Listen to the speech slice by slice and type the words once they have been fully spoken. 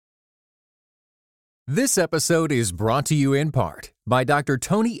This episode is brought to you in part by Dr.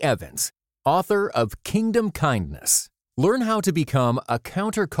 Tony Evans, author of Kingdom Kindness. Learn how to become a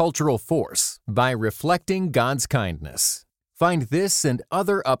countercultural force by reflecting God's kindness. Find this and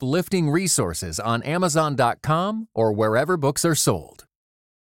other uplifting resources on Amazon.com or wherever books are sold.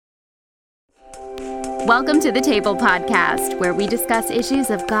 Welcome to the Table Podcast, where we discuss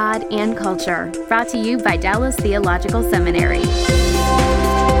issues of God and culture. Brought to you by Dallas Theological Seminary.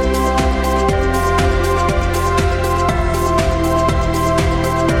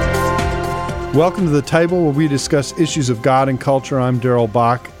 Welcome to the table where we discuss issues of God and culture. I'm Darrell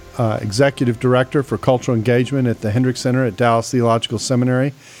Bach, Executive Director for Cultural Engagement at the Hendrick Center at Dallas Theological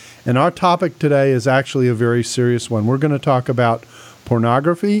Seminary. And our topic today is actually a very serious one. We're going to talk about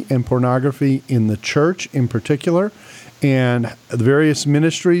pornography and pornography in the church in particular, and the various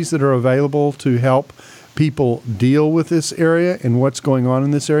ministries that are available to help people deal with this area and what's going on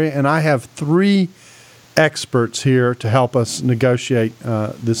in this area. And I have three experts here to help us negotiate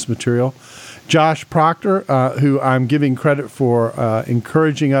this material. Josh Proctor, who I'm giving credit for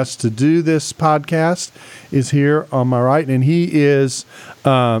encouraging us to do this podcast, is here on my right, and he has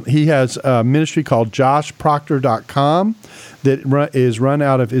a ministry called joshproctor.com that is run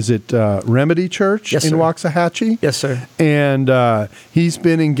out of, is it Remedy Church in Waxahachie? Yes, sir. And he's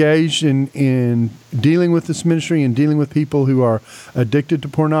been engaged in dealing with this ministry and dealing with people who are addicted to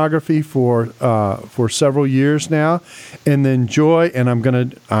pornography for several years now. And then Joy, and I'm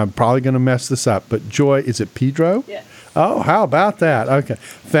probably gonna mess this up, but Joy, is it Pedro? Yeah. Oh, how about that? Okay.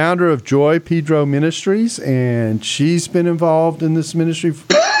 Founder of Joy Pedro Ministries, and she's been involved in this ministry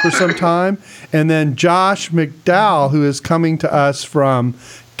for some time. And then Josh McDowell, who is coming to us from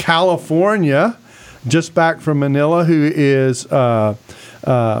California, just back from Manila, who is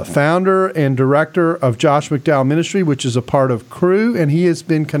founder and director of Josh McDowell Ministry, which is a part of Cru, and he has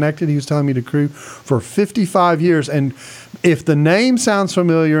been connected, he was telling me, to Cru for 55 years. And if the name sounds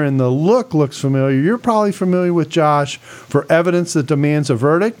familiar and the look looks familiar, you're probably familiar with Josh for Evidence That Demands a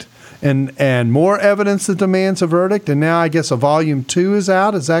Verdict, and More Evidence That Demands a Verdict, and now I guess a volume 2 is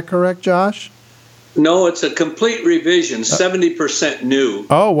out. Is that correct, Josh? No, it's a complete revision, 70% new.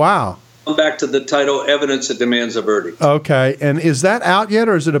 Oh, wow. Come back to the title, Evidence That Demands a Verdict. Okay, and is that out yet,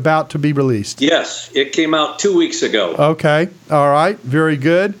 or is it about to be released? Yes, it came out 2 weeks ago. Okay, all right, very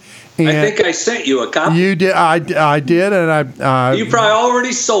good. And I think I sent you a copy. You did. I did, and I you probably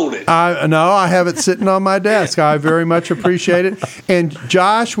already sold it. No, I have it sitting on my desk. I very much appreciate it. And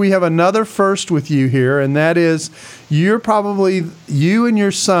Josh, we have another first with you here, and that is you and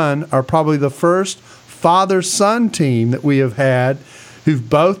your son are probably the first father-son team that we have had who've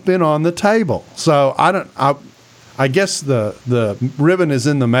both been on the table. So I guess the ribbon is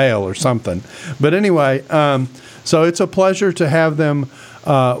in the mail or something. But anyway, so it's a pleasure to have them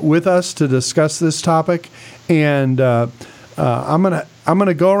with us to discuss this topic, and I'm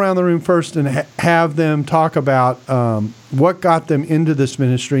gonna go around the room first and have them talk about what got them into this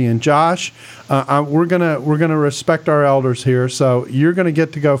ministry. And Josh, we're gonna respect our elders here, so you're gonna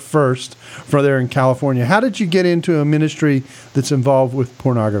get to go first for there in California. How did you get into a ministry that's involved with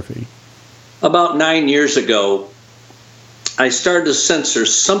pornography? About 9 years ago, I started to sense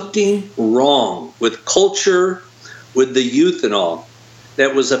there's something wrong with culture, with the youth and all,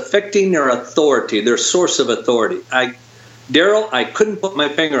 that was affecting their authority, their source of authority. Darrell, I couldn't put my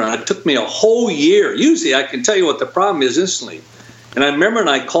finger on it. It took me a whole year. Usually I can tell you what the problem is instantly. And I remember, and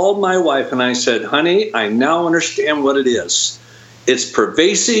I called my wife and I said, honey, I now understand what it is. It's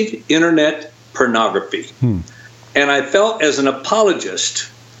pervasive internet pornography. And I felt as an apologist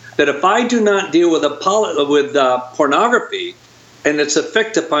that if I do not deal with pornography and its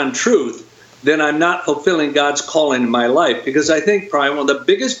effect upon truth, then I'm not fulfilling God's calling in my life. Because I think probably one of the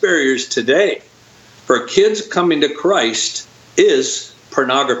biggest barriers today for kids coming to Christ is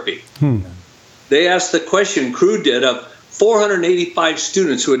pornography. They asked the question, Cru did, of 485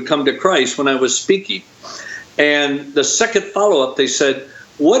 students who had come to Christ when I was speaking. And the second follow-up, they said,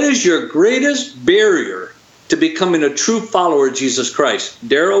 what is your greatest barrier to becoming a true follower of Jesus Christ?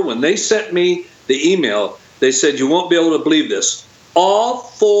 Darrell, when they sent me the email, they said, you won't be able to believe this. All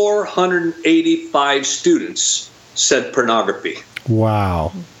 485 students said pornography.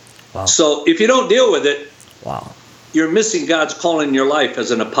 Wow. So if you don't deal with it, wow, you're missing God's calling in your life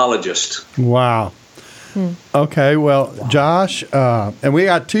as an apologist. Wow. Okay, well, Josh, and we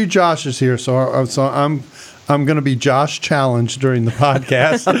got two Joshes here, so I'm going to be Josh challenged during the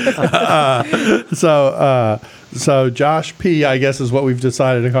podcast. So Josh P, I guess, is what we've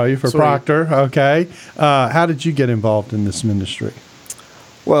decided to call you for Sweet. Proctor. Okay. How did you get involved in this ministry?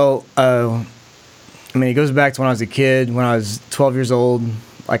 Well, it goes back to when I was a kid. When I was 12 years old,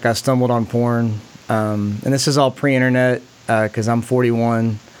 I stumbled on porn. And this is all pre-internet because I'm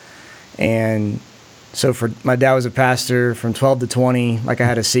 41. And so my dad was a pastor from 12 to 20. Like I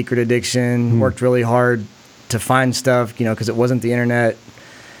had a secret addiction, worked really hard to find stuff, because it wasn't the internet.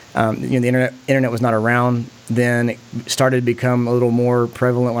 The internet was not around then. It started to become a little more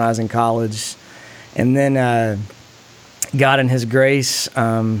prevalent when I was in college. And then God in his grace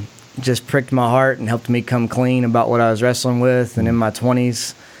just pricked my heart and helped me come clean about what I was wrestling with. And in my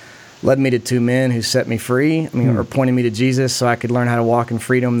 20s, led me to two men who set me free, or pointed me to Jesus so I could learn how to walk in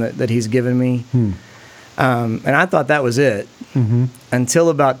freedom that he's given me. And I thought that was it until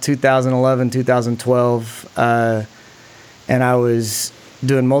about 2011, 2012. And I was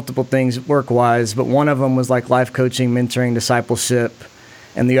doing multiple things work-wise, but one of them was like life coaching, mentoring, discipleship,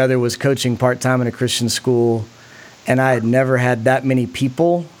 and the other was coaching part-time in a Christian school. And I had never had that many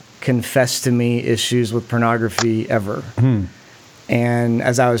people confess to me issues with pornography ever. And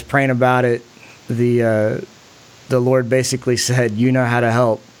as I was praying about it, the Lord basically said, you know how to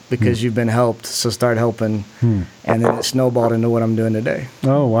help because you've been helped, so start helping. And then it snowballed into what I'm doing today.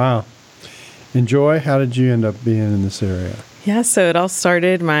 Oh, wow. And Joy, how did you end up being in this area? Yeah, so it all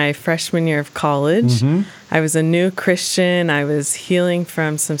started my freshman year of college. I was a new Christian. I was healing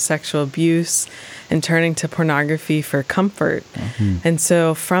from some sexual abuse and turning to pornography for comfort. And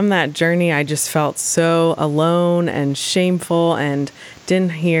so from that journey, I just felt so alone and shameful and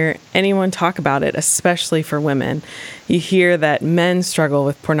didn't hear anyone talk about it, especially for women. You hear that men struggle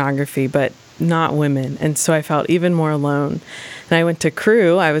with pornography, but not women. And so I felt even more alone. And I went to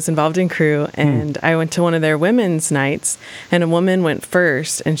Crew. I was involved in Crew, and I went to one of their women's nights, and a woman went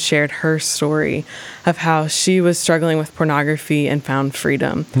first and shared her story of how she was struggling with pornography and found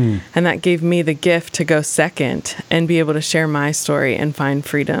freedom. And that gave me the gift to go second and be able to share my story and find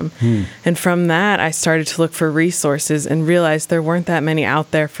freedom. And from that, I started to look for resources and realized there weren't that many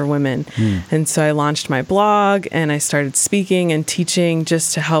out there for women. And so I launched my blog, and I started speaking and teaching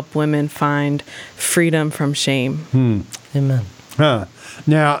just to help women find freedom from shame. Amen.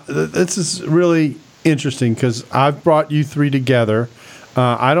 Now, this is really interesting because I've brought you three together.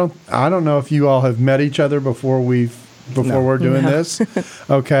 I don't know if you all have met each other before we're doing this.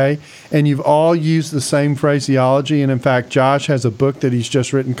 Okay. And you've all used the same phraseology. And in fact, Josh has a book that he's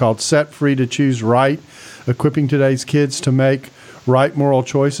just written called Set Free to Choose Right, Equipping Today's Kids to Make Right Moral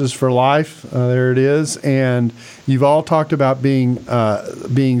Choices for Life. There it is. And you've all talked about being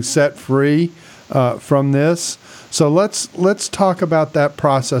set free from this. So let's talk about that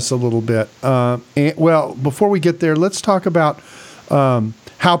process a little bit. Before we get there, let's talk about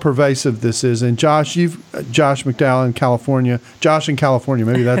how pervasive this is. And Josh McDowell in California,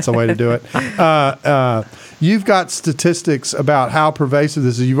 maybe that's the way to do it. You've got statistics about how pervasive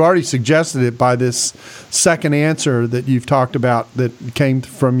this is. You've already suggested it by this second answer that you've talked about that came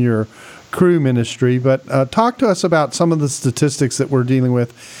from your Crew ministry, but talk to us about some of the statistics that we're dealing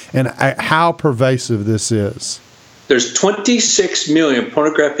with and how pervasive this is. There's 26 million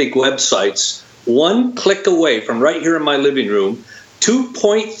pornographic websites, one click away from right here in my living room,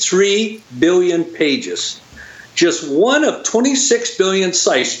 2.3 billion pages. Just one of 26 billion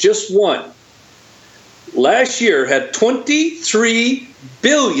sites, just one, last year had 23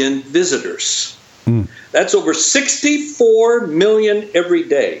 billion visitors. That's over 64 million every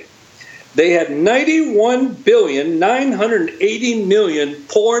day. They had 91,980,000,000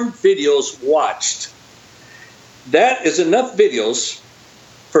 porn videos watched. That is enough videos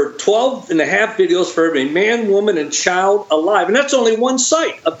for 12 and a half videos for every man, woman, and child alive. And that's only one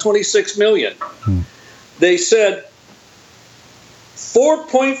site of 26 million. They said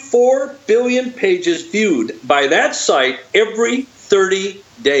 4.4 billion pages viewed by that site every 30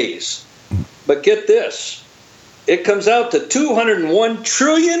 days. But get this, it comes out to 201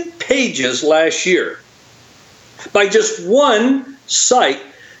 trillion pages last year by just one site.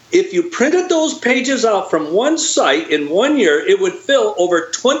 If you printed those pages out from one site in 1 year, it would fill over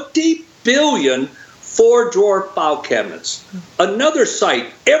 20 billion four-drawer file cabinets. Another site,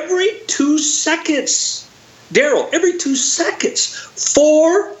 every 2 seconds, Daryl, every 2 seconds,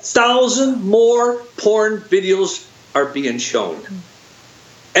 4,000 more porn videos are being shown.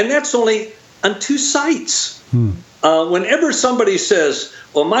 And that's only on 2 sites. Whenever somebody says,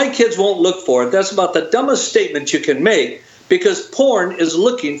 well, my kids won't look for it, that's about the dumbest statement you can make, because porn is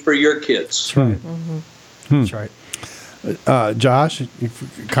looking for your kids. That's right. That's right. Josh,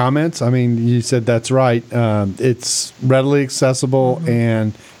 comments? I mean, you said that's right. It's readily accessible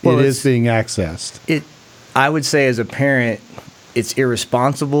and it is being accessed. I would say as a parent, it's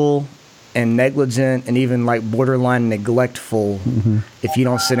irresponsible and negligent and even like borderline neglectful if you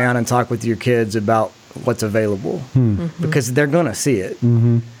don't sit down and talk with your kids about what's available because they're going to see it.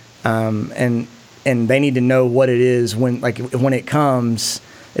 And and they need to know what it is when it comes.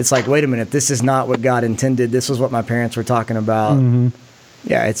 It's like, wait a minute, this is not what God intended. This was what my parents were talking about.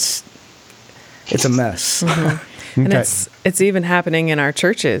 Yeah, it's a mess. And it's even happening in our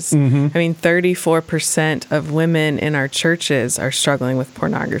churches. I mean, 34% of women in our churches are struggling with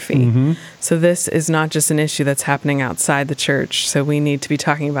pornography. So this is not just an issue that's happening outside the church. So we need to be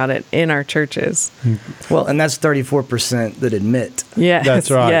talking about it in our churches. Well, and that's 34% that admit. Yes,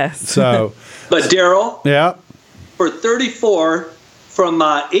 that's right. Yes. So, But Daryl, yeah, for 34, from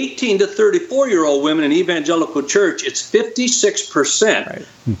 18 to 34-year-old women in evangelical church, it's 56%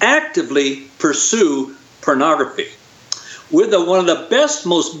 actively pursue pornography. We're one of the best,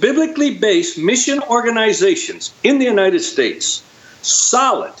 most biblically based mission organizations in the United States.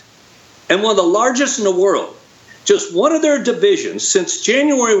 Solid. And one of the largest in the world. Just one of their divisions, since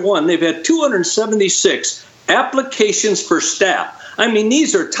January 1, they've had 276 applications for staff. I mean,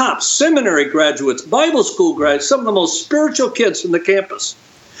 these are top seminary graduates, Bible school graduates, some of the most spiritual kids from the campus.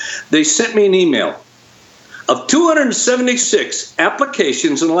 They sent me an email. Of 276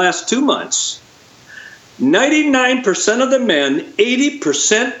 applications in the last 2 months, 99% of the men,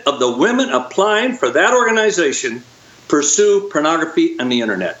 80% of the women applying for that organization pursue pornography on the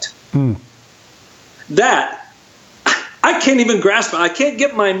internet. That, I can't even grasp it. I can't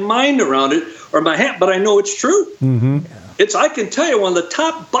get my mind around it or my hand, but I know it's true. I can tell you, one of the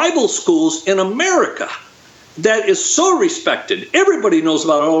top Bible schools in America that is so respected, everybody knows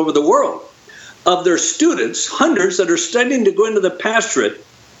about it all over the world. Of their students, hundreds that are studying to go into the pastorate,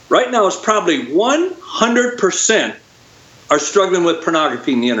 right now it's probably 100% are struggling with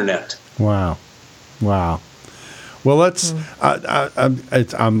pornography and the internet. Wow. Well, let's.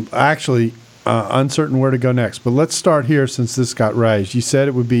 I'm actually uncertain where to go next, but let's start here since this got raised. You said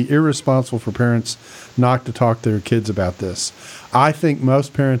it would be irresponsible for parents not to talk to their kids about this. I think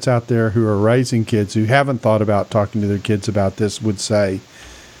most parents out there who are raising kids who haven't thought about talking to their kids about this would say,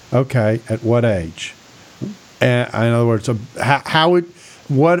 okay, at what age? And in other words,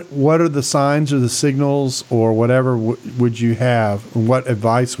 what are the signs or the signals or whatever would you have? And what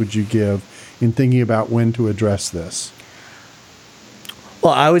advice would you give in thinking about when to address this?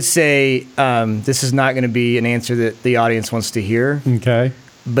 Well, I would say this is not going to be an answer that the audience wants to hear. Okay.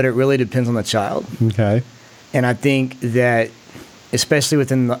 But it really depends on the child. Okay. And I think that, especially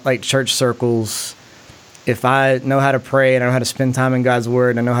within church circles, if I know how to pray and I know how to spend time in God's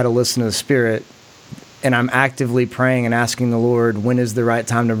Word and I know how to listen to the Spirit, and I'm actively praying and asking the Lord, when is the right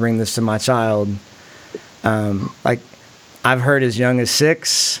time to bring this to my child? I've heard as young as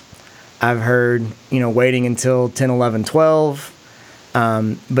 6. I've heard, waiting until 10, 11, 12.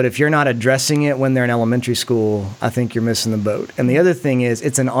 But if you're not addressing it when they're in elementary school, I think you're missing the boat. And the other thing is,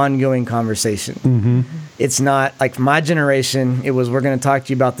 it's an ongoing conversation. It's not like my generation, it was, we're going to talk to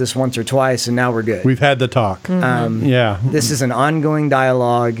you about this once or twice, and now we're good. We've had the talk. This is an ongoing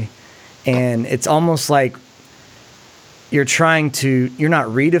dialogue, and it's almost like you're not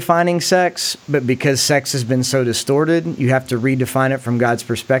redefining sex, but because sex has been so distorted, you have to redefine it from God's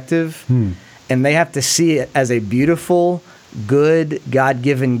perspective. And they have to see it as a beautiful, good,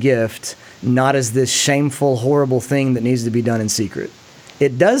 God-given gift, not as this shameful, horrible thing that needs to be done in secret.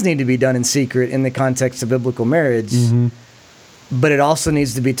 It does need to be done in secret in the context of biblical marriage, but it also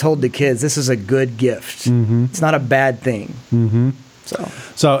needs to be told to kids, this is a good gift. It's not a bad thing.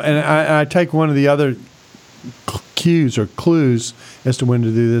 So, and I take one of the other cues or clues as to when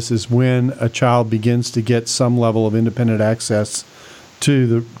to do this is when a child begins to get some level of independent access to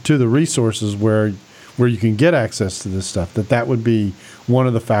the resources where you can get access to this stuff. That would be one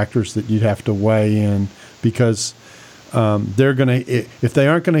of the factors that you'd have to weigh in, because they're going to,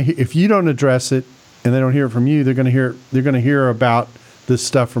 if you don't address it and they don't hear it from you, they're going to hear about this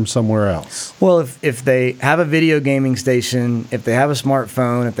stuff from somewhere else. Well, if they have a video gaming station, if they have a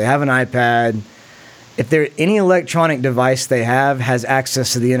smartphone, if they have an iPad, if any electronic device they have has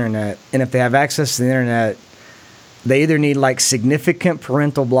access to the internet, and if they have access to the internet, they either need significant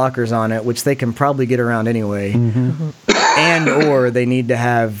parental blockers on it, which they can probably get around anyway, and or they need to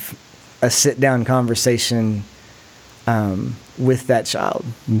have a sit-down conversation with that child.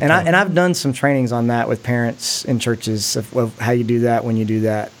 Okay. And I've done some trainings on that with parents in churches of how you do that when you do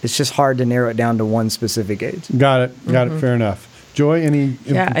that. It's just hard to narrow it down to one specific age. Got it. Fair enough. Joy, any?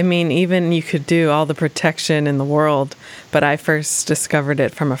 Yeah, I mean, even you could do all the protection in the world, but I first discovered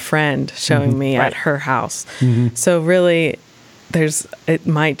it from a friend showing me at her house. So really, it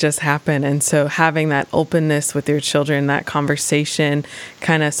might just happen. And so having that openness with your children, that conversation,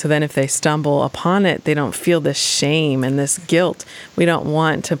 kind of, so then if they stumble upon it, they don't feel this shame and this guilt. We don't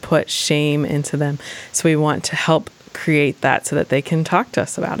want to put shame into them. So we want to help create that so that they can talk to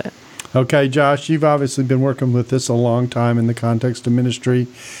us about it. Okay, Josh, you've obviously been working with this a long time in the context of ministry,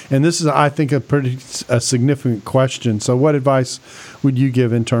 and this is, I think, a significant question. So what advice would you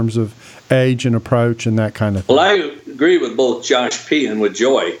give in terms of age and approach and that kind of thing? Well, I agree with both Josh P. and with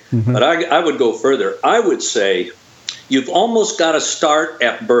Joy, but I would go further. I would say you've almost got to start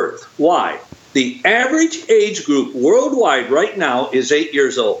at birth. Why? The average age group worldwide right now is 8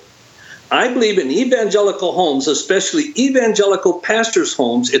 years old. I believe in evangelical homes, especially evangelical pastors'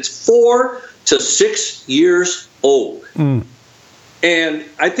 homes, it's 4 to 6 years old. And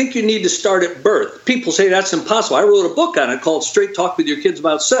I think you need to start at birth. People say that's impossible. I wrote a book on it called Straight Talk with Your Kids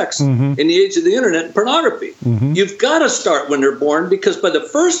About Sex in the Age of the Internet and Pornography. You've got to start when they're born, because by the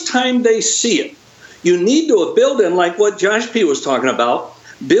first time they see it, you need to build in, like what Josh P. was talking about,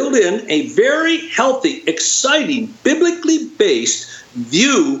 build in a very healthy, exciting, biblically based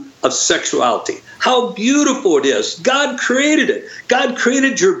view of sexuality. How beautiful it is. God created it. God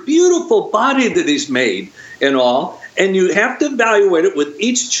created your beautiful body that He's made and all. And you have to evaluate it with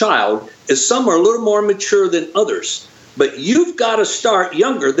each child, as some are a little more mature than others. But you've got to start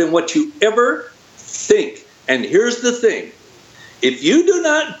younger than what you ever think. And here's the thing. If you do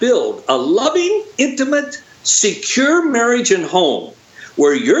not build a loving, intimate, secure marriage and home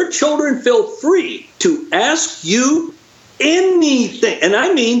where your children feel free to ask you anything, and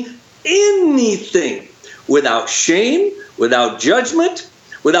I mean anything, without shame, without judgment,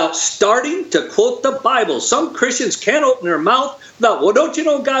 without starting to quote the Bible. Some Christians can't open their mouth without, well, don't you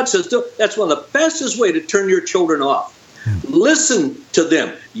know God says do? That's one of the fastest way to turn your children off. Listen to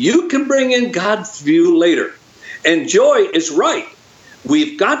them. You can bring in God's view later. And Joy is right.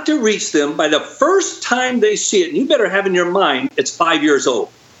 We've got to reach them by the first time they see it. And you better have in your mind, it's 5 years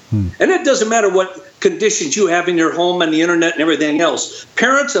old. And it doesn't matter what conditions you have in your home and the internet and everything else.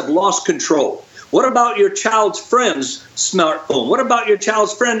 Parents have lost control. What about your child's friend's smartphone? What about your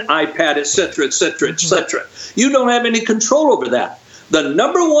child's friend iPad, et cetera, et cetera, et cetera? You don't have any control over that. The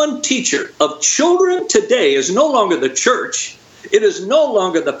number one teacher of children today is no longer the church. It is no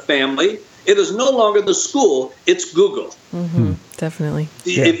longer the family. It is no longer the school. It's Google. Definitely.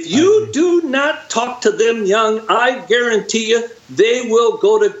 If you do not talk to them young, I guarantee you they will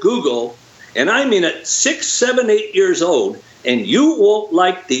go to Google. And I mean at 6, 7, 8 years old, and you won't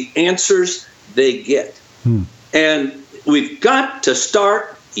like the answers they get. And we've got to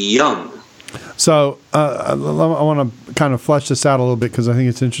start young. So I want to kind of flesh this out a little bit because I think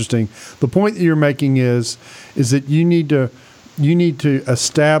it's interesting. The point that you're making is that you need to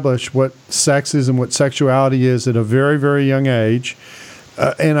establish what sex is and what sexuality is at a very, very young age.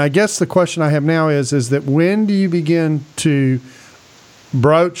 And I guess the question I have now is that when do you begin to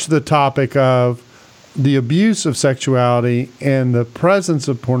broach the topic of the abuse of sexuality and the presence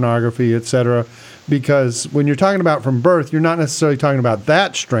of pornography, et cetera? Because when you're talking about from birth, you're not necessarily talking about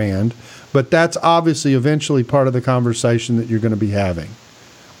that strand, but that's obviously eventually part of the conversation that you're going to be having.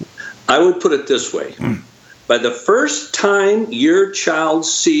 I would put it this way. By the first time your child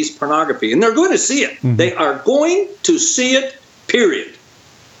sees pornography, and they're going to see it, they are going to see it, period.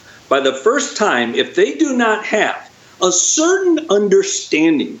 By the first time, if they do not have a certain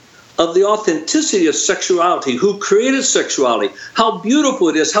understanding of the authenticity of sexuality, who created sexuality, how beautiful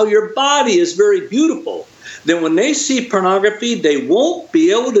it is, how your body is very beautiful, then when they see pornography, they won't be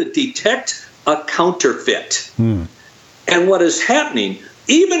able to detect a counterfeit. And what is happening,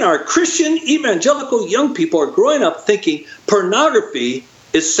 even our Christian evangelical young people are growing up thinking pornography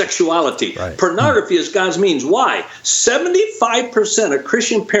is sexuality. Right. Pornography is God's means. Why? 75% of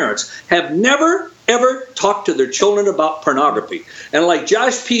Christian parents have never, ever talked to their children about pornography. And like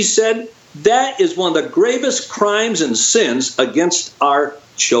Josh P. said, that is one of the gravest crimes and sins against our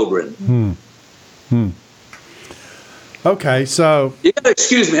children. Okay, so you gotta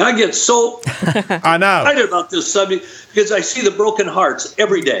excuse me. I get so I know excited about this subject because I see the broken hearts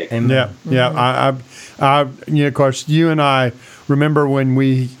every day. Amen. Yeah. Of course, you and I remember when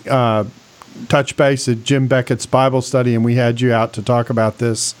we touched base at Jim Beckett's Bible study, and we had you out to talk about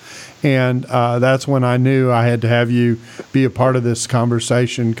this, and that's when I knew I had to have you be a part of this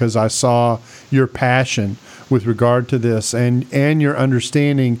conversation because I saw your passion with regard to this and your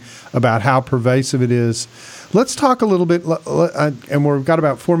understanding about how pervasive it is. Let's talk a little bit, and we've got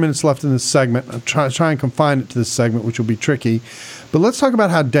about 4 minutes left in this segment. I'll try and confine it to this segment, which will be tricky. But let's talk about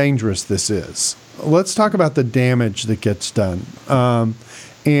how dangerous this is. Let's talk about the damage that gets done.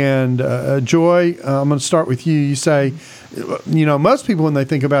 Joy, I'm going to start with you. You say, most people when they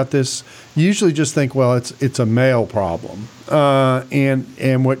think about this usually just think, well, it's a male problem.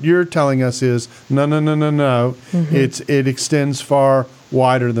 And what you're telling us is, no. It extends far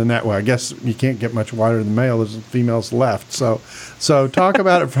wider than that. Well, I guess you can't get much wider than male. There's females left. So talk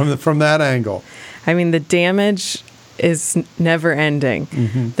about it from that angle. I mean, the damage is never ending.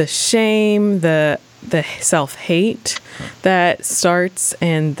 Mm-hmm. The shame, the self-hate that starts,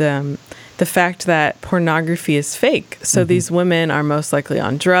 and the fact that pornography is fake. So these women are most likely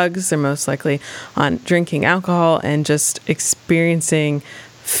on drugs. They're most likely on drinking alcohol and just experiencing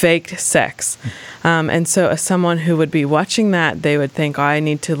fake sex. And so as someone who would be watching that, they would think, I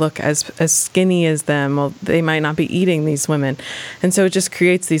need to look as skinny as them. Well, they might not be eating these women. And so it just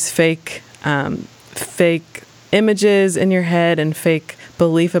creates these fake images in your head and fake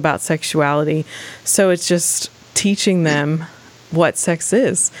belief about sexuality. So it's just teaching them what sex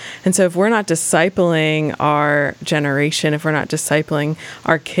is. And so if we're not discipling our generation, if we're not discipling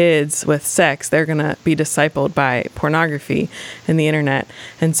our kids with sex, they're going to be discipled by pornography and the internet.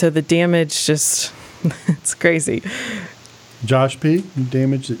 And so the damage just, it's crazy. Josh P.,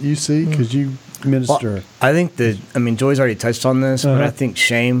 damage that you see because you minister. Well, I think Joy's already touched on this, but I think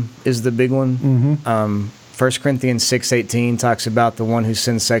shame is the big one. Mm-hmm. 1 Corinthians 6:18 talks about the one who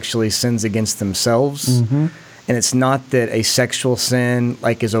sins sexually sins against themselves. Mm-hmm. And it's not that a sexual sin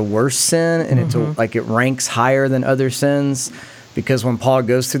is a worse sin, and it's it ranks higher than other sins, because when Paul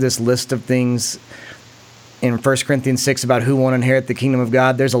goes through this list of things in 1 Corinthians 6 about who won't inherit the kingdom of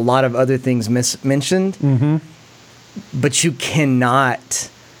God, there's a lot of other things mentioned, but you cannot.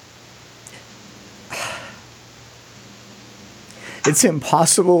 It's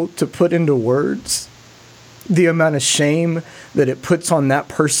impossible to put into words the amount of shame that it puts on that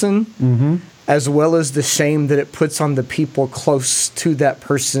person, as well as the shame that it puts on the people close to that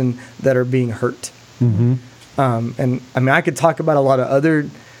person that are being hurt. And I could talk about a lot of other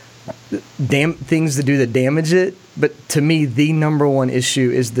things to do that damage it, but to me, the number one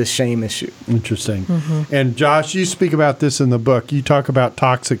issue is the shame issue. Interesting. And Josh, you speak about this in the book. You talk about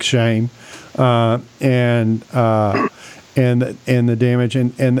toxic shame and the damage.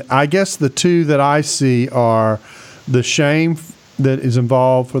 And I guess the two that I see are the shame that is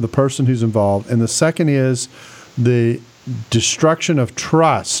involved for the person who's involved, and the second is the destruction of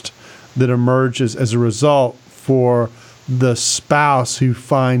trust that emerges as a result for the spouse who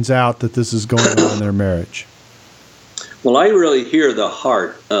finds out that this is going on in their marriage. Well, I really hear the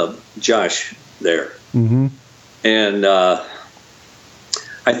heart of Josh there. And I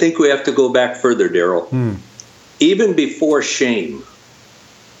think we have to go back further, Daryl. Even before shame,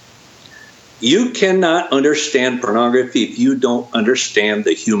 you cannot understand pornography if you don't understand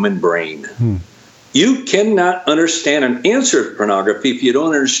the human brain. You cannot understand an answer to pornography if you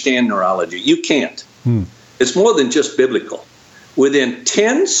don't understand neurology. You can't. It's more than just biblical. Within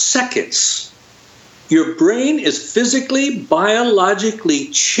 10 seconds, your brain is physically, biologically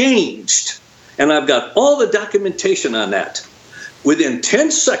changed. And I've got all the documentation on that. Within 10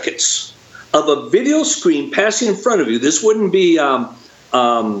 seconds of a video screen passing in front of you, this wouldn't be... where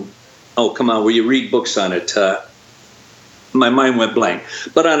you read books on it. My mind went blank.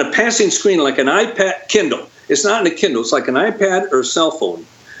 But on a passing screen like an iPad, Kindle. It's not in a Kindle. It's like an iPad or a cell phone.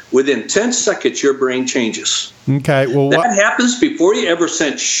 Within 10 seconds, your brain changes. Okay. Well, that happens before you ever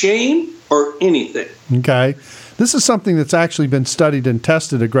sense shame or anything. Okay. This is something that's actually been studied and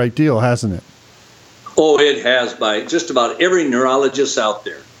tested a great deal, hasn't it? Oh, it has by just about every neurologist out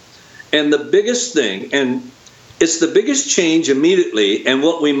there. And the biggest thing, and it's the biggest change immediately, and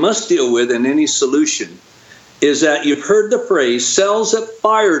what we must deal with in any solution is that you've heard the phrase, cells that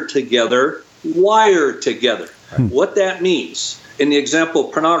fire together, wire together. What that means, in the example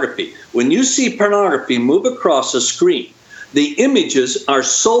of pornography, when you see pornography move across a screen, the images are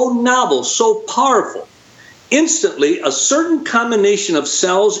so novel, so powerful. Instantly, a certain combination of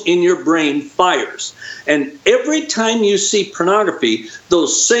cells in your brain fires. And every time you see pornography,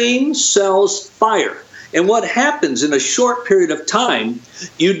 those same cells fire. And what happens in a short period of time,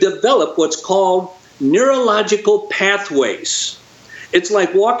 you develop what's called neurological pathways. It's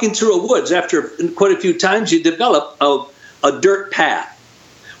like walking through a woods. After quite a few times, you develop a dirt path.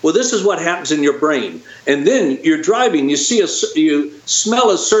 Well, this is what happens in your brain. And then you're driving, you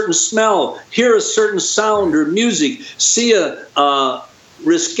smell a certain smell, hear a certain sound or music, see a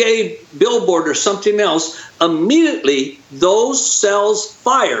risque billboard or something else. Immediately, those cells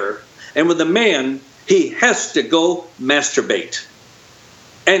fire. And with a man, he has to go masturbate.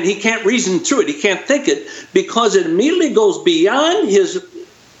 And he can't reason through it. He can't think it because it immediately goes beyond his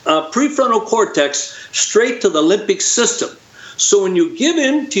prefrontal cortex straight to the limbic system. So when you give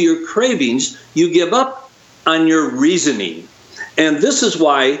in to your cravings, you give up on your reasoning. And this is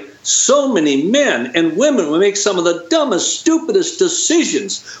why so many men and women will make some of the dumbest, stupidest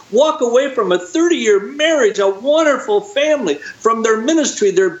decisions, walk away from a 30-year marriage, a wonderful family, from their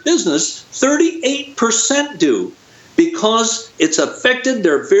ministry, their business. 38% do, because it's affected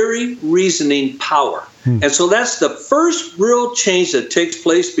their very reasoning power. And so that's the first real change that takes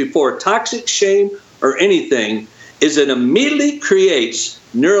place before toxic shame or anything, is it immediately creates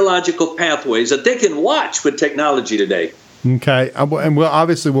neurological pathways that they can watch with technology today. Okay, and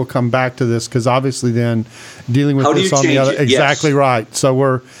we'll come back to this, because obviously then dealing with How do this you on the change other, it? exactly Yes. right.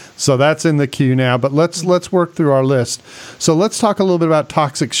 So that's in the queue now. But let's work through our list. So let's talk a little bit about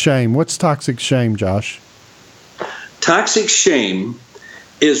toxic shame. What's toxic shame, Josh? Toxic shame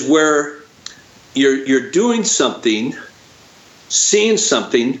is where you're doing something, seeing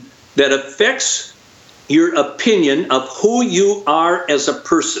something that affects your opinion of who you are as a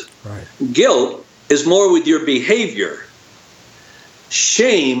person. Right. Guilt is more with your behavior.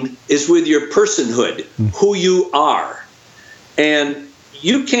 Shame is with your personhood, who you are. And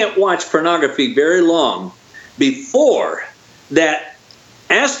you can't watch pornography very long before that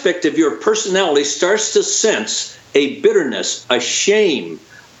aspect of your personality starts to sense a bitterness, a shame,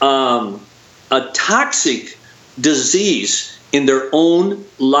 a toxic disease in their own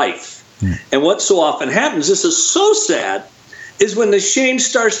life. And what so often happens, this is so sad, is when the shame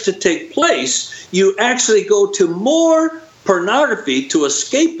starts to take place, you actually go to more pornography to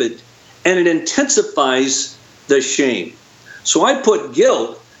escape it, and it intensifies the shame. So I put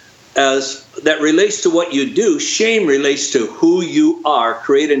guilt as that relates to what you do. Shame relates to who you are,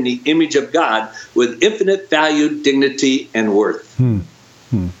 created in the image of God with infinite value, dignity, and worth.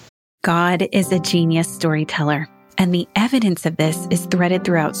 God is a genius storyteller, and the evidence of this is threaded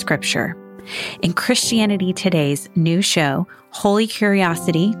throughout Scripture. In Christianity Today's new show, Holy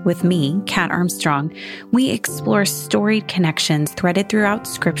Curiosity, with me, Kat Armstrong, we explore storied connections threaded throughout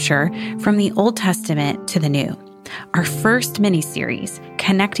Scripture from the Old Testament to the New. Our first mini-series,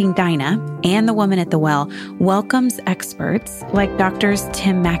 Connecting Dinah and the Woman at the Well, welcomes experts like Doctors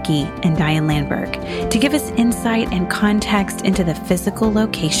Tim Mackey and Diane Landberg to give us insight and context into the physical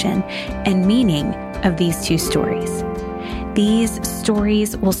location and meaning of these two stories. These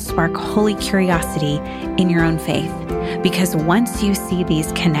stories will spark holy curiosity in your own faith, because once you see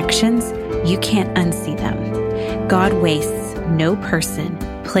these connections, you can't unsee them. God wastes no person,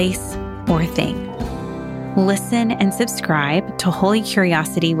 place, or thing. Listen and subscribe to Holy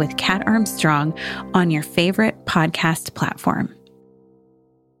Curiosity with Kat Armstrong on your favorite podcast platform.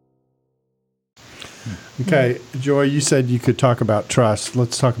 Okay, Joy, you said you could talk about trust.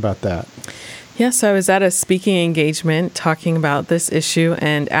 Let's talk about that. Yeah, so I was at a speaking engagement talking about this issue,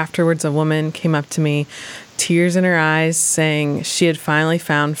 and afterwards a woman came up to me, tears in her eyes, saying she had finally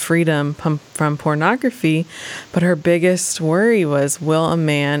found freedom from pornography, but her biggest worry was, will a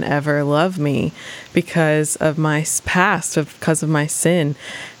man ever love me because of my past, because of my sin?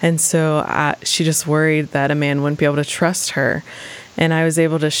 And so she just worried that a man wouldn't be able to trust her. And I was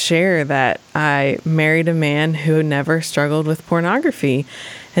able to share that I married a man who never struggled with pornography.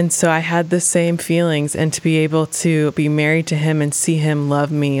 And so I had the same feelings, and to be able to be married to him and see him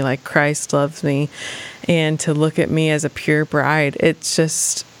love me like Christ loves me, and to look at me as a pure bride, it's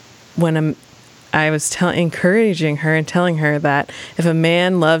just when I was encouraging her and telling her that if a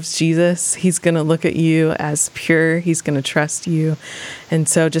man loves Jesus, he's going to look at you as pure, he's going to trust you. And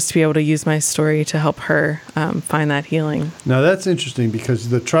so just to be able to use my story to help her find that healing. Now that's interesting, because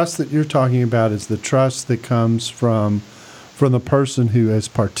the trust that you're talking about is the trust that comes from the person who has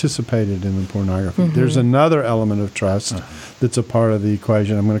participated in the pornography. Mm-hmm. There's another element of trust that's a part of the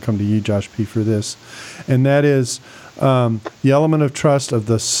equation. I'm going to come to you, Josh P., for this. And that is the element of trust of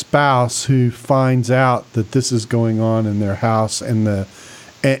the spouse who finds out that this is going on in their house, and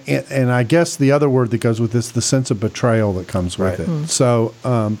I guess the other word that goes with this, the sense of betrayal that comes with it. Mm-hmm. So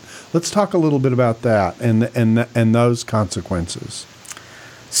let's talk a little bit about that and those consequences.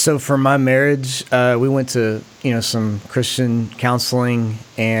 So for my marriage, we went to some Christian counseling,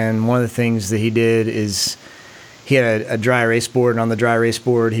 and one of the things that he did is he had a dry erase board, and on the dry erase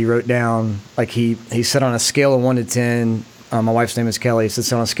board he wrote down, like he said, on a scale of 1 to 10, my wife's name is Kelly,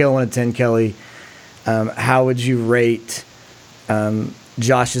 so on a scale of 1 to 10, Kelly, how would you rate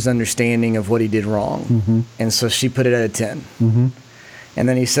Josh's understanding of what he did wrong? Mm-hmm. And so she put it at a 10. Mm-hmm. And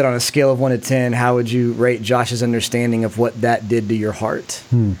then he said, on a scale of 1 to 10, how would you rate Josh's understanding of what that did to your heart?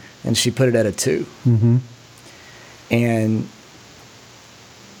 Mm. And she put it at a 2. Mm-hmm. And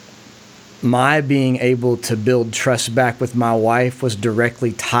my being able to build trust back with my wife was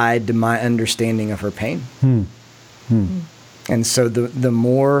directly tied to my understanding of her pain. Mm. Mm. And so the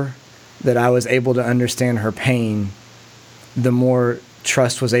more that I was able to understand her pain, the more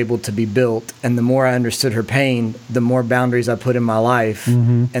trust was able to be built, and the more I understood her pain, the more boundaries I put in my life,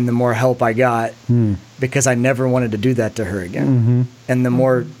 and the more help I got, because I never wanted to do that to her again. And the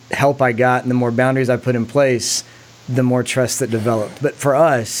more help I got and the more boundaries I put in place, the more trust that developed. But for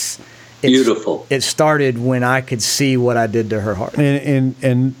us, beautiful. It started when I could see what I did to her heart.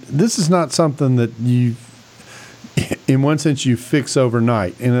 And this is not something that you, in one sense, you fix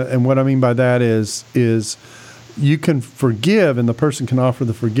overnight. And what I mean by that is you can forgive and the person can offer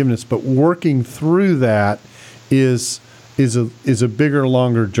the forgiveness, but working through that is a bigger,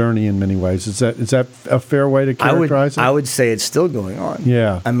 longer journey in many ways. Is that a fair way to characterize it? I would say it's still going on.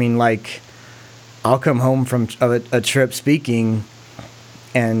 Yeah. I mean, like, I'll come home from a trip speaking,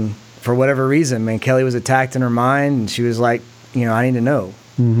 and for whatever reason, man, Kelly was attacked in her mind, and she was like, I need to know.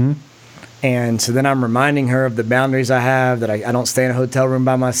 And so then I'm reminding her of the boundaries I have, that I don't stay in a hotel room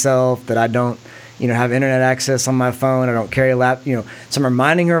by myself, that I don't have internet access on my phone, I don't carry a lap, so I'm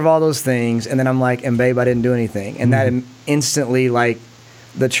reminding her of all those things, and then I'm like, and babe, I didn't do anything. And that instantly, like,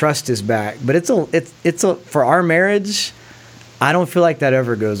 the trust is back. But it's for our marriage, I don't feel like that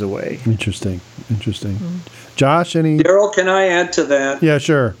ever goes away. Interesting. Josh, any? Daryl, can I add to that? Yeah,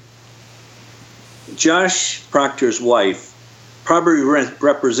 sure. Josh Proctor's wife probably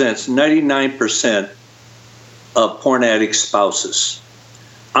represents 99% of porn addict spouses.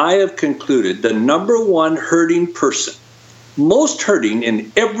 I have concluded the number one hurting person, most hurting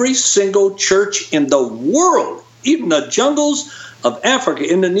in every single church in the world, even the jungles of Africa,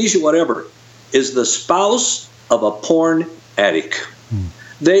 Indonesia, whatever, is the spouse of a porn addict.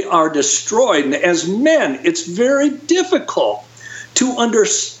 They are destroyed. And as men, it's very difficult to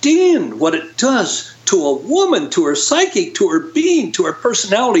understand what it does to a woman, to her psyche, to her being, to her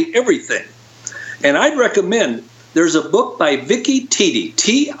personality, everything. And I'd recommend, there's a book by Vicky Tiede,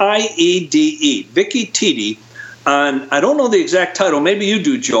 Tiede, Vicky Tiede, on, I don't know the exact title, maybe you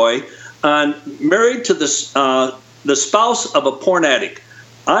do, Joy, on married to the spouse of a porn addict.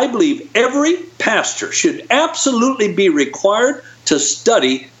 I believe every pastor should absolutely be required to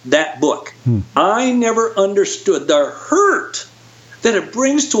study that book. I never understood the hurt that it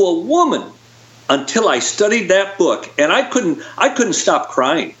brings to a woman until I studied that book, and I couldn't stop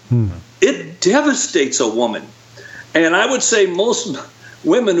crying. It devastates a woman. And I would say most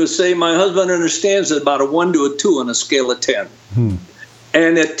women would say, my husband understands it about a 1 to a 2 on a scale of 10.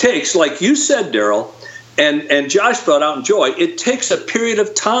 And it takes, like you said, Daryl, and Josh brought out in Joy, it takes a period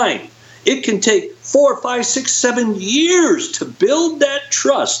of time. It can take 4, 5, 6, 7 years to build that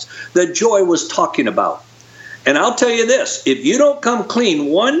trust that Joy was talking about. And I'll tell you this, if you don't come clean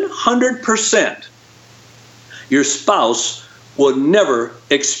 100%, your spouse will never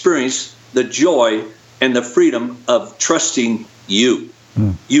experience the joy and the freedom of trusting you.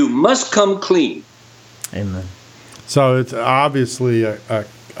 You must come clean. Amen. So it's obviously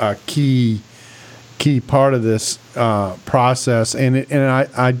a key part of this process, and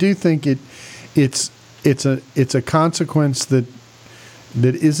I do think it's a consequence that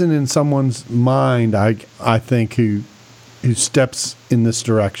isn't in someone's mind. I think who steps in this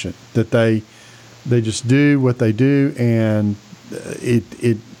direction, that they just do what they do, and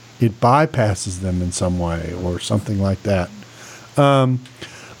it bypasses them in some way or something like that.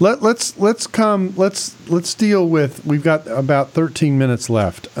 Let's deal with. We've got about 13 minutes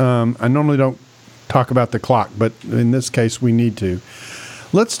left. I normally don't talk about the clock, but in this case we need to.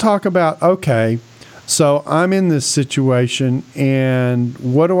 Let's talk about, okay, so I'm in this situation, and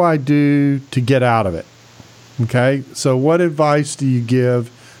what do I do to get out of it? Okay, so what advice do you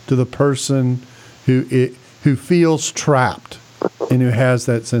give to the person who feels trapped and who has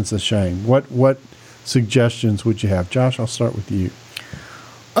that sense of shame? What suggestions would you have? Josh, I'll start with you.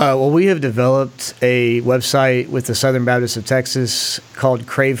 Well, we have developed a website with the Southern Baptist of Texas called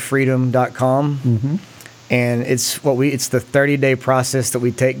cravefreedom.com. And it's the 30-day process that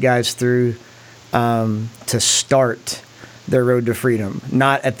we take guys through to start their road to freedom,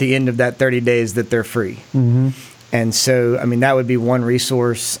 not at the end of that 30 days that they're free. And so, I mean, that would be one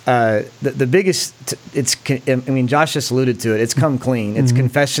resource. The biggest, Josh just alluded to it. It's come clean. It's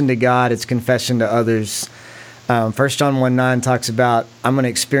confession to God. It's confession to others. 1 John 1:9 talks about, I'm going to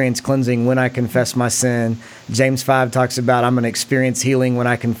experience cleansing when I confess my sin. James 5 talks about, I'm going to experience healing when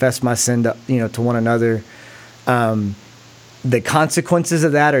I confess my sin to one another. The consequences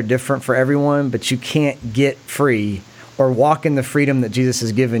of that are different for everyone, but you can't get free or walk in the freedom that Jesus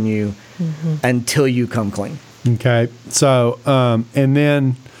has given you until you come clean. Okay. So, and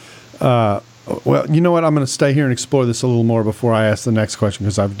then, well, you know what? I'm going to stay here and explore this a little more before I ask the next question,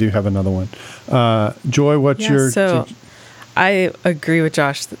 because I do have another one. Joy, what's your... So I agree with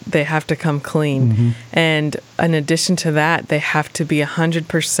Josh. They have to come clean. And in addition to that, they have to be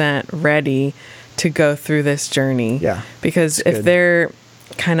 100% ready to go through this journey. Yeah. Because if they're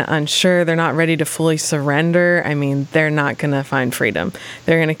kind of unsure, they're not ready to fully surrender, I mean, they're not going to find freedom.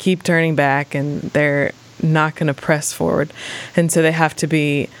 They're going to keep turning back, and they're not going to press forward. And so they have to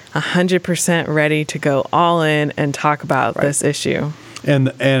be 100% ready to go all in and talk about this issue. And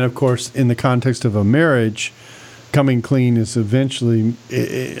of course, in the context of a marriage, coming clean is eventually,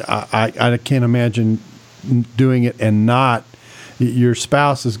 I can't imagine doing it and not, your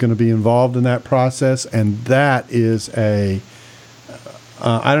spouse is going to be involved in that process, and that is I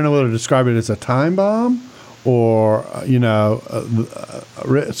don't know whether to describe it as a time bomb or,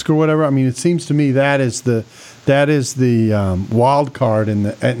 risk or whatever. I mean, it seems to me that is the wild card in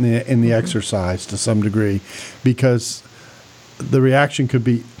the exercise to some degree, because the reaction could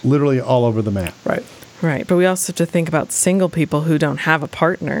be literally all over the map. Right. But we also have to think about single people who don't have a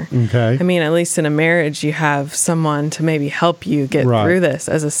partner. Okay. I mean, at least in a marriage, you have someone to maybe help you get through this.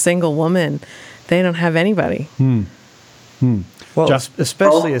 As a single woman, they don't have anybody. Well,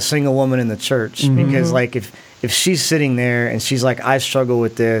 especially a single woman in the church, because like if she's sitting there and she's like, I struggle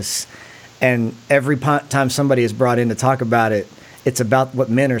with this, and every time somebody is brought in to talk about it, it's about what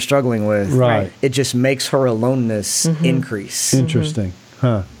men are struggling with. Right. It just makes her aloneness increase. Interesting.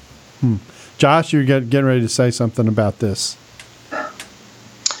 Huh. Josh, you're getting ready to say something about this.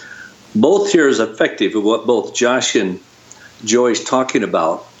 Both here is effective of what both Josh and Joy's talking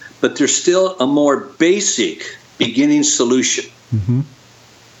about, but there's still a more basic beginning solution.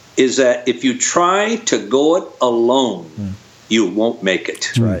 Is that if you try to go it alone, you won't make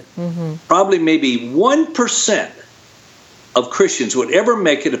it. That's right. Probably maybe 1% of Christians would ever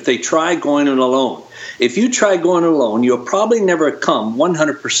make it if they try going it alone. If you try going it alone, you'll probably never come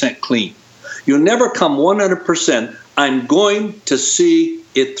 100% clean. You'll never come 100%, I'm going to see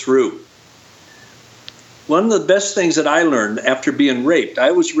it through. One of the best things that I learned after being raped,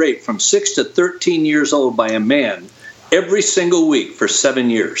 I was raped from 6 to 13 years old by a man every single week for 7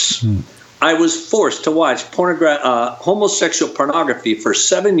 years. I was forced to watch homosexual pornography for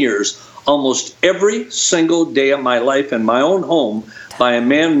 7 years, almost every single day of my life in my own home, by a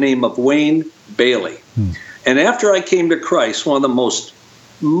man named Wayne Bailey. And after I came to Christ, one of the most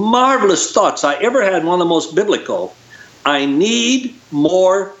marvelous thoughts I ever had, one of the most biblical, I need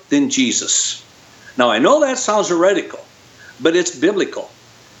more than Jesus. Now, I know that sounds heretical, but it's biblical.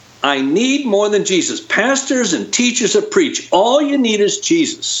 I need more than Jesus. Pastors and teachers that preach, all you need is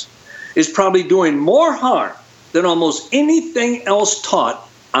Jesus, is probably doing more harm than almost anything else taught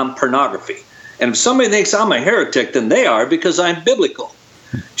on pornography. And if somebody thinks I'm a heretic, then they are, because I'm biblical.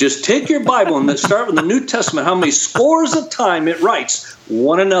 Just take your Bible and start with the New Testament, how many scores of time it writes,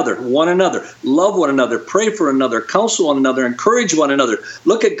 one another, love one another, pray for another, counsel one another, encourage one another.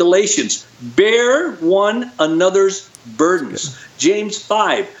 Look at Galatians, bear one another's burdens. James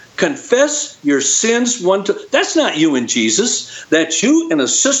 5, confess your sins one to. That's not you and Jesus. That's you and a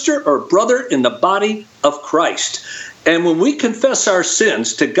sister or brother in the body of Christ. And when we confess our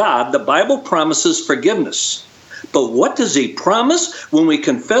sins to God, the Bible promises forgiveness. But what does he promise when we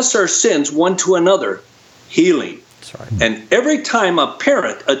confess our sins one to another? Healing. That's right. And every time a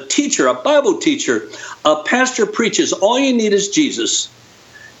parent, a teacher, a Bible teacher, a pastor preaches, all you need is Jesus,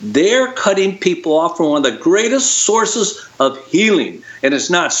 they're cutting people off from one of the greatest sources of healing. And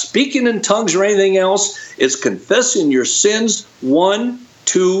it's not speaking in tongues or anything else. It's confessing your sins one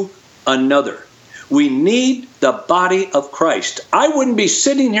to another. We need the body of Christ. I wouldn't be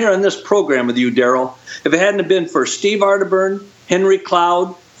sitting here on this program with you, Daryl, if it hadn't been for Steve Arterburn, Henry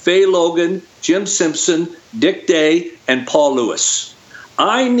Cloud, Faye Logan, Jim Simpson, Dick Day, and Paul Lewis.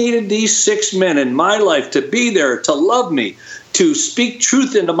 I needed these 6 men in my life to be there, to love me, to speak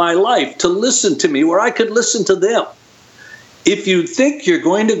truth into my life, to listen to me where I could listen to them. If you think you're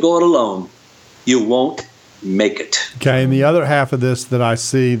going to go it alone, you won't make it. Okay, and the other half of this that I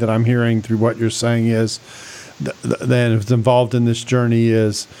see, that I'm hearing through what you're saying, is that is involved in this journey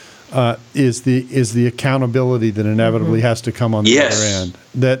is the accountability that inevitably has to come on the other end.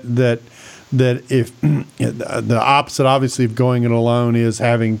 That if the opposite, obviously, of going it alone is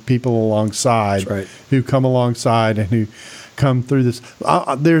having people alongside who come alongside and who come through this.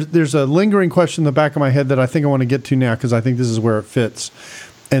 There's a lingering question in the back of my head that I think I want to get to now, because I think this is where it fits,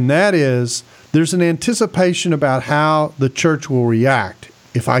 and that is, there's an anticipation about how the church will react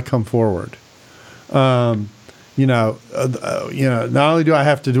if I come forward. Not only do I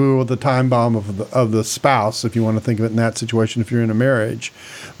have to deal with the time bomb of the spouse, if you want to think of it in that situation, if you're in a marriage,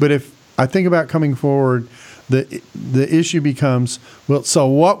 but if I think about coming forward, the issue becomes, well, so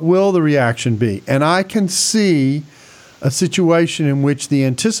what will the reaction be? And I can see a situation in which the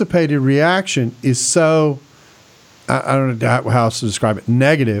anticipated reaction is so, I don't know how else to describe it,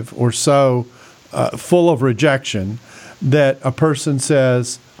 negative or so full of rejection that a person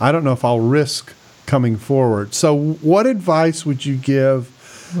says, I don't know if I'll risk coming forward. So what advice would you give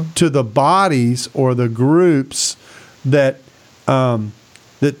to the bodies or the groups that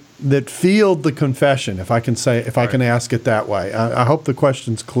that field the confession, if I can ask it that way? I hope the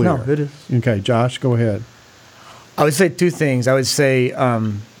question's clear. No, it is. Okay, Josh, go ahead. I would say two things. I would say,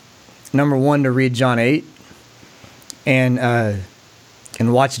 number one, to read John 8 and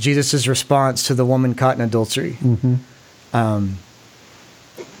watch Jesus' response to the woman caught in adultery. Mm-hmm.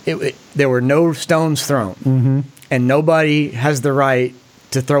 There were no stones thrown, mm-hmm. and nobody has the right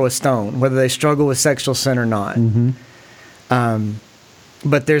to throw a stone, whether they struggle with sexual sin or not. Mm-hmm.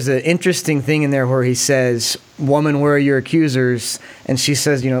 But there's an interesting thing in there where he says, woman, where are your accusers? And she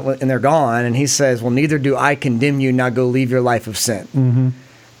says, and they're gone. And he says, well, neither do I condemn you. Now go leave your life of sin. Mm-hmm.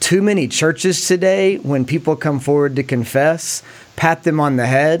 Too many churches today, when people come forward to confess, pat them on the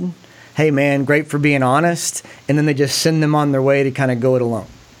head. Hey, man, great for being honest. And then they just send them on their way to kind of go it alone.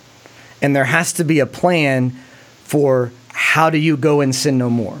 And there has to be a plan for how do you go and sin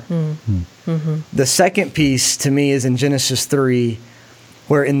no more. Mm-hmm. Mm-hmm. The second piece to me is in Genesis 3,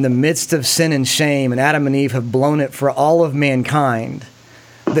 where in the midst of sin and shame, and Adam and Eve have blown it for all of mankind,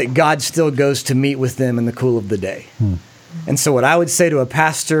 that God still goes to meet with them in the cool of the day. Hmm. And so what I would say to a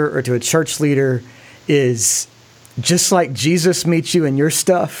pastor or to a church leader is, just like Jesus meets you in your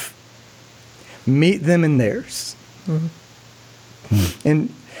stuff, meet them in theirs. Mm-hmm. Hmm.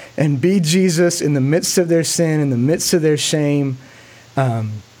 And be Jesus in the midst of their sin, in the midst of their shame.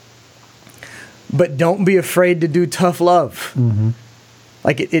 But don't be afraid to do tough love. Mm-hmm.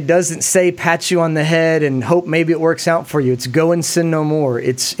 Like it doesn't say pat you on the head and hope maybe it works out for you. It's go and sin no more.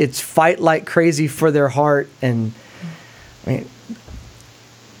 It's fight like crazy for their heart. And I mean,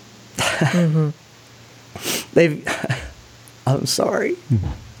 mm-hmm. I'm sorry. Mm-hmm.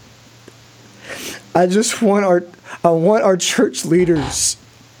 I want our church leaders,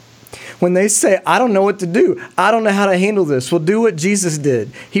 when they say, I don't know what to do, I don't know how to handle this, well, do what Jesus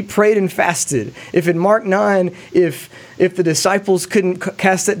did. He prayed and fasted. If in Mark 9, if the disciples couldn't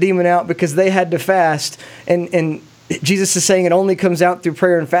cast that demon out because they had to fast, and Jesus is saying it only comes out through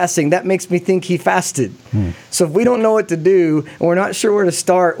prayer and fasting, that makes me think he fasted. So if we don't know what to do and we're not sure where to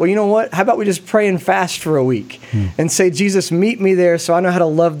start, well, you know what? How about we just pray and fast for a week and say, Jesus, meet me there so I know how to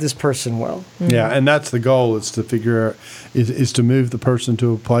love this person well. Yeah, and that's the goal, is to figure out, is to move the person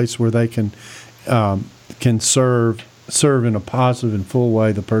to a place where they can serve in a positive and full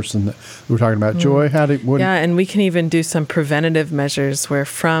way the person that we're talking about. Joy, and we can even do some preventative measures where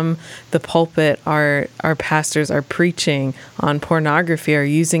from the pulpit our pastors are preaching on pornography, or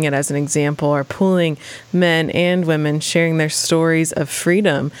using it as an example, or pulling men and women sharing their stories of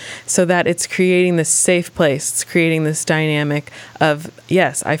freedom, so that it's creating this safe place. It's creating this dynamic of,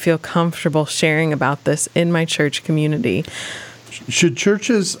 yes, I feel comfortable sharing about this in my church community. Should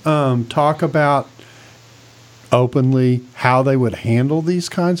churches talk about openly how they would handle these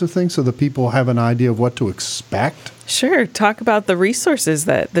kinds of things so that people have an idea of what to expect? Sure. Talk about the resources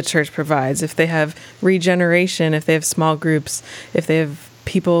that the church provides. If they have regeneration, if they have small groups, if they have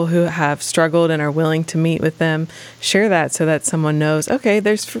people who have struggled and are willing to meet with them, share that so that someone knows, okay,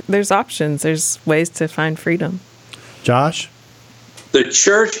 there's options, there's ways to find freedom. Josh? The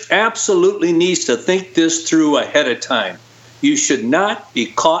church absolutely needs to think this through ahead of time. You should not be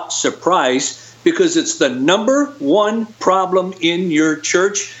caught surprised, because it's the number one problem in your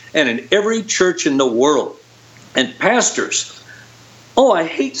church and in every church in the world. And pastors, I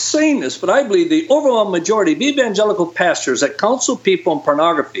hate saying this, but I believe the overwhelming majority of evangelical pastors that counsel people in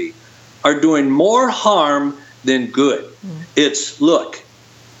pornography are doing more harm than good. It's, look,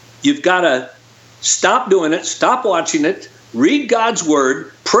 you've got to stop doing it, stop watching it, read God's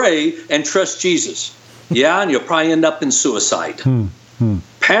word, pray, and trust Jesus. Yeah, and you'll probably end up in suicide.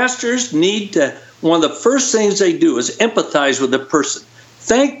 Pastors need to, one of the first things they do is empathize with the person.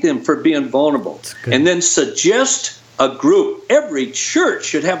 Thank them for being vulnerable. And then suggest a group. Every church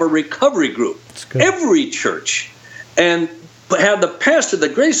should have a recovery group. Every church. And have the pastor, the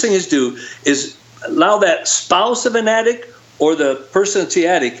greatest thing is allow that spouse of an addict or the person that's the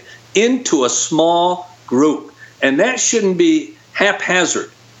addict into a small group. And that shouldn't be haphazard.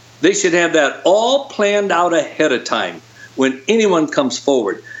 They should have that all planned out ahead of time when anyone comes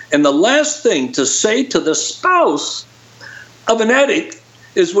forward. And the last thing to say to the spouse of an addict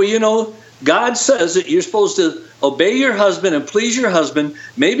is, well, God says that you're supposed to obey your husband and please your husband.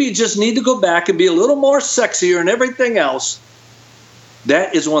 Maybe you just need to go back and be a little more sexier and everything else.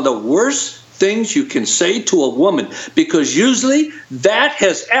 That is one of the worst things you can say to a woman, because usually that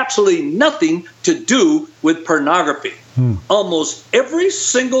has absolutely nothing to do with pornography. Almost every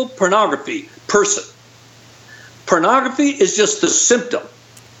single pornography person, pornography is just the symptom.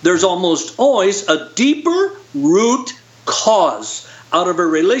 There's almost always a deeper root cause out of a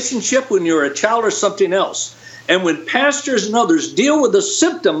relationship when you're a child or something else. And when pastors and others deal with the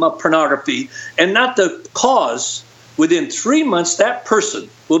symptom of pornography and not the cause, within 3 months, that person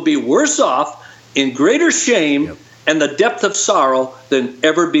will be worse off, in greater shame and the depth of sorrow than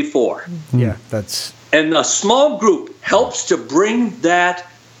ever before. Yeah, and a small group helps to bring that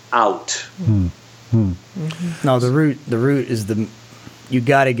out. No, the root is you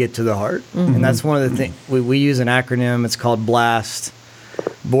got to get to the heart. And that's one of the things, we use an acronym, it's called BLAST.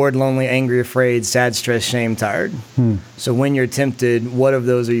 Bored, lonely, angry, afraid, sad, stressed, shame, tired. So when you're tempted, what of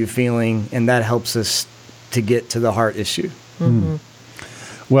those are you feeling? And that helps us to get to the heart issue.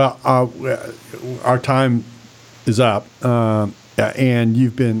 Well, our time is up, and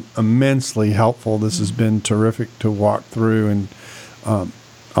you've been immensely helpful. This has been terrific to walk through, and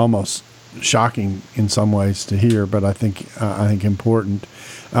almost shocking in some ways to hear, but I think important.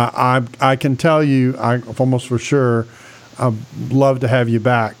 I can tell you, almost for sure, I'd love to have you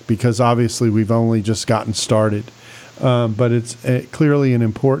back, because obviously we've only just gotten started. But it's clearly an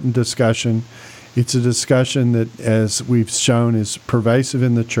important discussion. It's a discussion that, as we've shown, is pervasive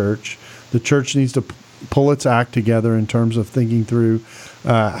in the church. The church needs to pull its act together in terms of thinking through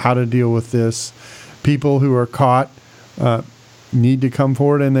how to deal with this. People who are caught need to come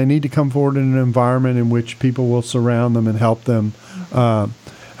forward, and they need to come forward in an environment in which people will surround them and help them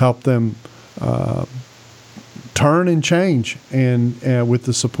turn and change, and with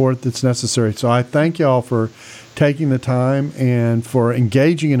the support that's necessary. So I thank you all for taking the time and for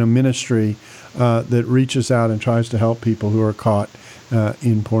engaging in a ministry that reaches out and tries to help people who are caught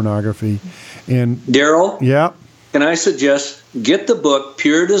in pornography. And Daryl, yeah, can I suggest get the book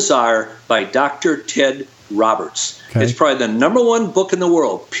Pure Desire by Dr. Ted Roberts. Okay. It's probably the #1 book in the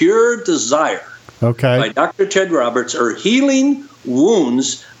world, Pure Desire by Dr. Ted Roberts, or Healing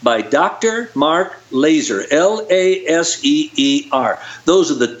Wounds by Dr. Mark Laser, Laseer.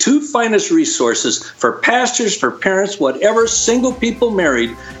 Those are the two finest resources for pastors, for parents, whatever, single people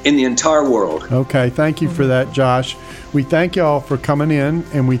married in the entire world. Okay, thank you for that, Josh. We thank you all for coming in,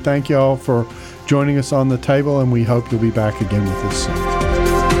 and we thank you all for joining us on the table, and we hope you'll be back again with us soon.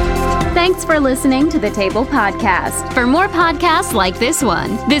 Thanks for listening to the Table Podcast. For more podcasts like this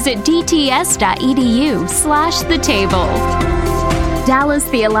one, visit dts.edu/the table. Dallas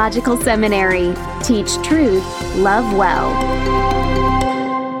Theological Seminary. Teach truth, love well.